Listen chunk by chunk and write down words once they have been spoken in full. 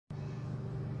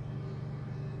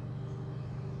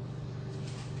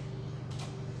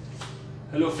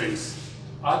Hello friends,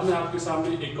 आज मैं आपके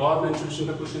सामने एक और मेंसुरेशन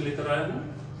का क्वेश्चन लेकर आया हूँ.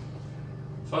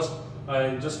 First I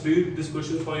just read this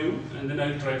question for you and then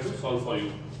I try to solve for you.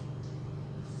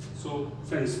 So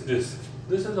friends, this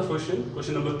is the question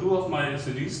number 2 of my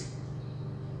series.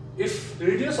 If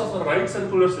radius of a right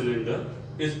circular cylinder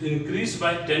is increased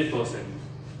by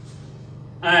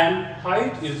 10% and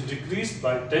height is decreased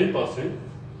by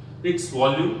 10%, its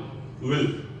volume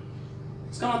will.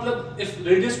 इसका मतलब if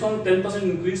radius को हम 10%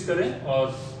 increase करें और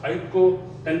height को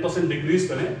 10% decrease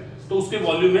करें तो उसके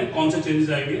वॉल्यूम में कौन से चेंजेस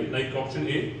आएंगे. Like option A,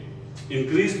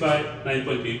 increase by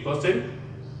 9.8%,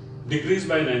 decrease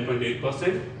by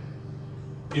 9.8%,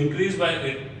 increase by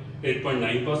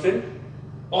 8.9%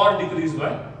 or decrease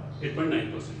by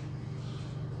 8.9%.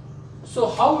 So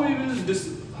how we will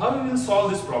solve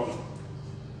this problem?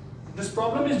 This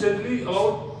problem is generally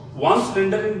about one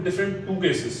cylinder in different two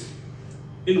cases.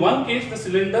 In one case the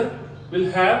cylinder will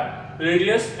have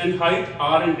radius and height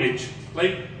r and h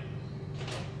like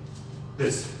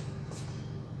this.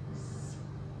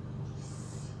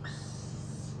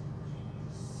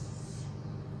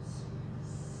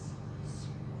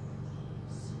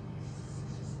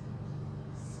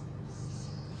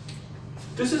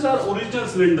 This is our original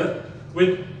cylinder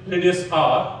with radius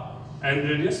r and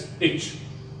radius h.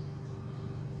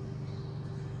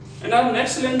 And our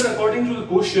next cylinder, according to the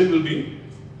question, will be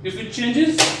if it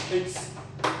changes its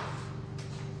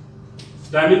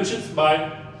dimensions by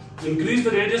increase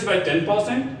the radius by 10%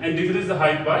 and decrease the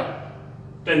height by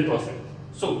 10%.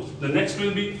 So the next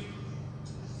will be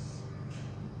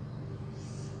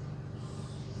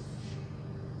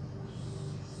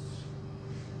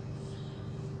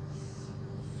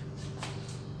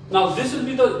now this will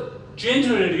be the change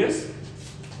in radius.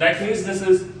 That means this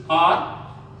is r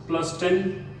plus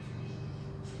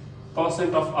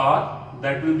 10% of r.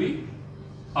 That will be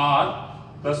r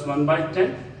plus 1 by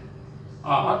 10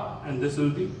 r, and this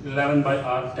will be 11 by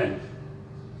r 10.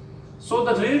 So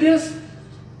the radius,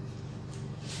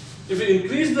 if we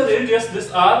increase the radius,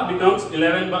 this r becomes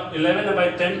 11 by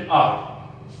 10 r.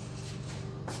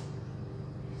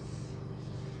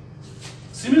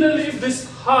 Similarly, if this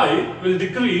height will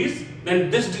decrease, then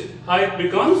this height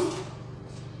becomes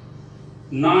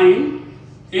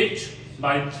 9h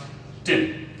by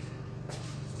 10.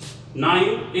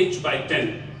 9h by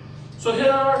 10. So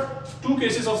here are two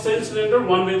cases of same cylinder,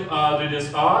 one with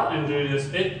radius r and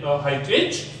radius h, height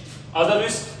h. Other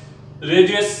is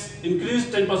radius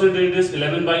increased 10% radius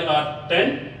 11 by r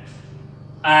 10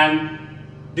 and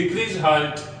decreased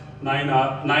height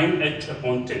 9h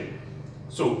upon 10.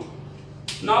 So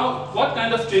now what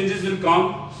kind of changes will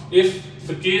come if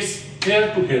the case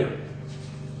here to here?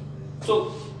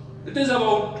 So it is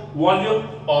about volume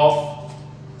of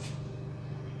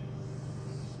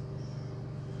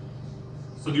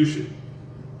solution,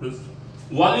 this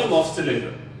volume of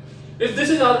cylinder. If this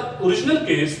is our original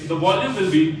case, the volume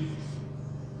will be,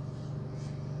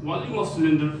 volume of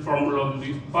cylinder formula will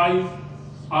be pi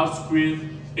r square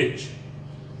h.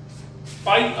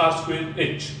 Pi r square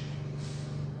h.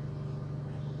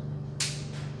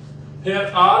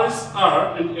 Here r is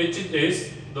r and h is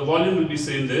s. The volume will be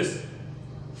same this.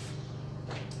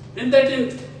 In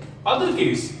other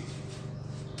case,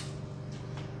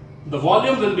 the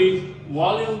volume will be,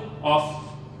 volume of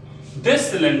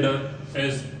this cylinder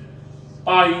is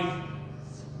pi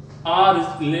r is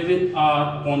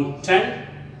 11r upon 10,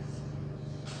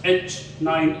 h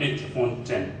 9h upon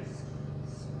 10,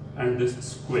 and this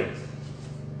square.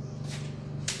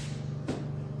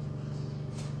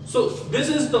 So this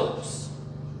is the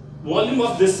volume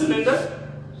of this cylinder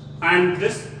and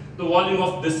this the volume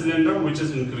of this cylinder which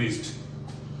is increased.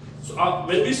 So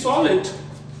when we solve it,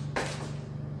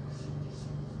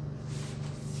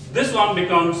 this one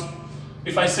becomes,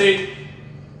 if I say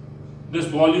this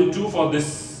volume 2 for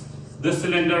this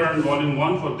cylinder and volume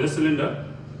 1 for this cylinder,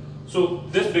 so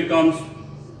this becomes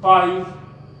pi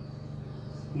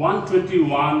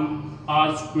 121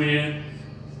 r square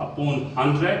upon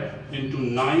 100 into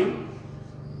 9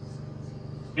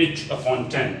 h upon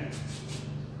 10.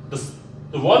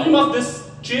 The volume of this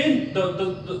change,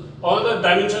 all the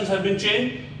dimensions have been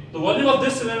changed. The volume of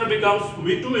this cylinder becomes,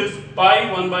 V2 is pi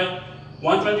 1 by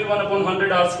 121 upon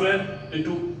 100 r square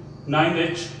into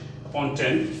 9h upon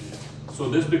 10. So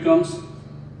this becomes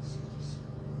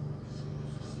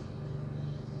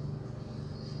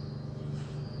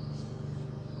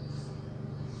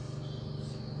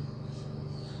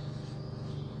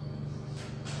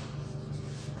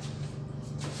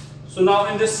So now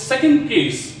in this second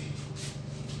case,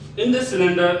 in this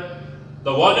cylinder,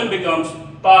 the volume becomes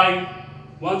pi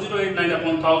 1089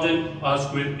 upon 1000 r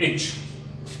square h.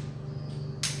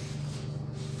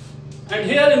 And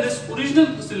here in this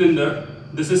original cylinder,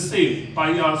 this is same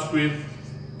pi r square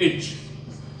h.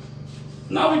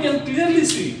 Now we can clearly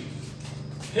see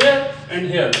here and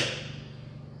here,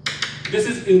 this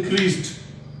is increased.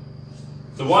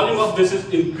 The volume of this is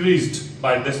increased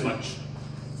by this much.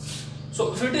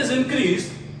 So if it is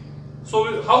increased,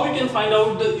 so how we can find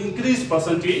out the increased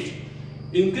percentage?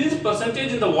 Increased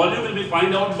percentage in the volume will be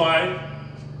find out by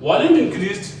volume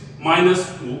increased minus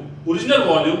original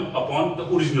volume upon the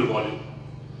original volume.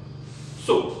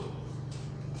 So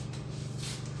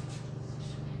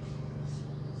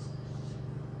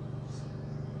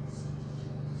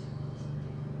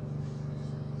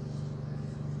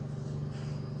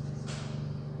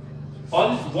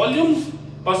all volume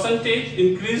percentage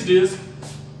increased is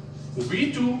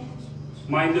V2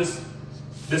 minus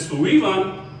this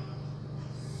V1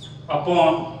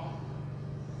 upon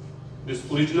this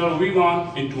original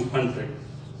V1 into 100.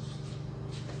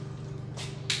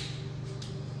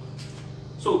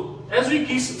 So as we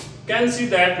can see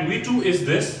that V2 is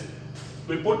this,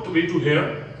 we put V2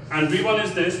 here, and V1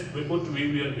 is this, we put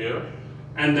V1 here,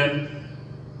 and then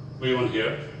V1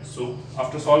 here. So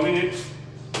after solving it,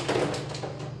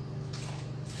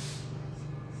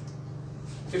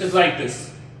 it is like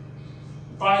this: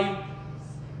 pi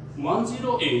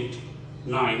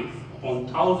 1089 upon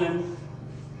 1000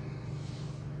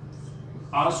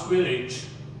 r square h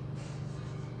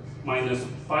minus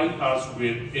pi r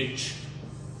square h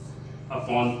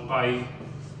upon pi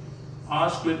r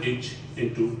square h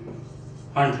into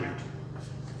 100.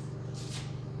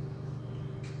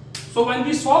 So when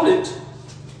we solve it,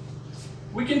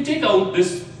 we can take out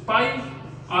this pi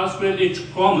r square h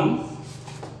common,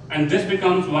 and this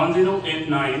becomes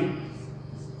 1089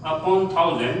 upon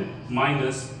 1000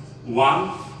 minus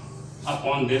 1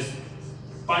 upon this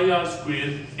pi r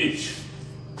square h.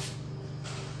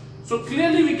 So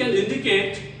clearly we can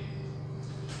indicate,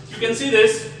 you can see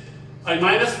this, I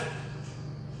minus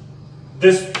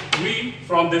this V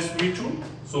from this V2,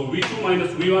 so V2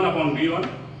 minus V1 upon V1,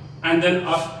 and then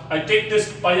I take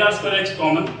this pi r square h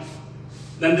common,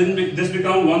 then this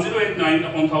becomes 1089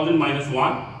 upon 1000 minus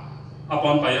 1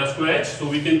 upon pi r square h. So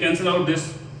we can cancel out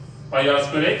this pi r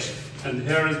square h, and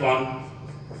here is 1,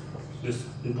 this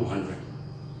into 100.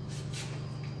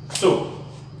 So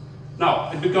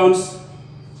now it becomes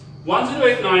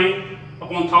 1089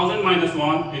 upon 1000 minus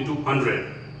 1 into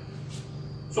 100.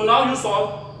 So now you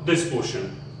solve this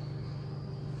portion.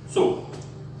 So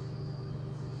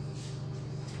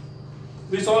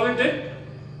we solved it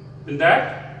in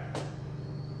that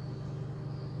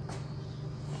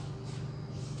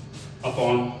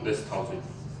upon this 1000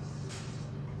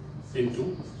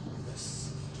 into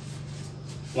this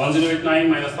 1089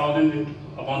 minus 1000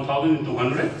 upon 1000 into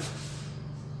 100.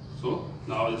 So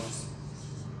now it's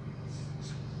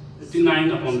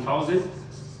 89 upon 1000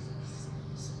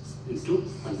 into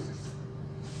 100.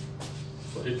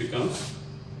 So it becomes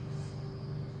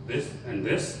this and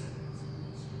this.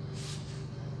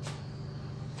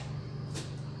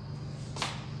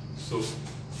 So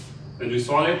when we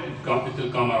solve it, it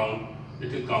will come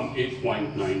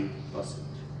 8.9%.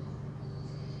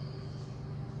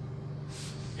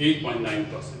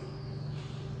 8.9%.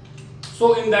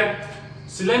 So in that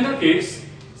cylinder case,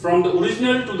 from the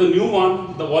original to the new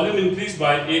one, the volume increased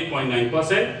by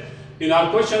 8.9%. In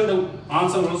our question, the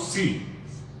answer was C.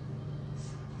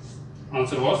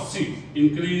 Answer was C,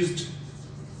 increased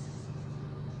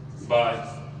by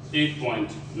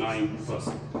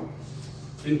 8.9%.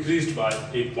 Increased by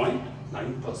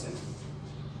 8.9%.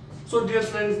 So dear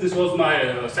friends, this was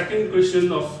my second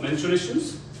question of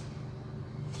mensurations.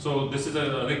 So this is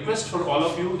a request for all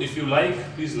of you. If you like,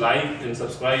 please like and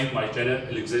subscribe my channel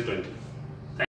Elixir 20.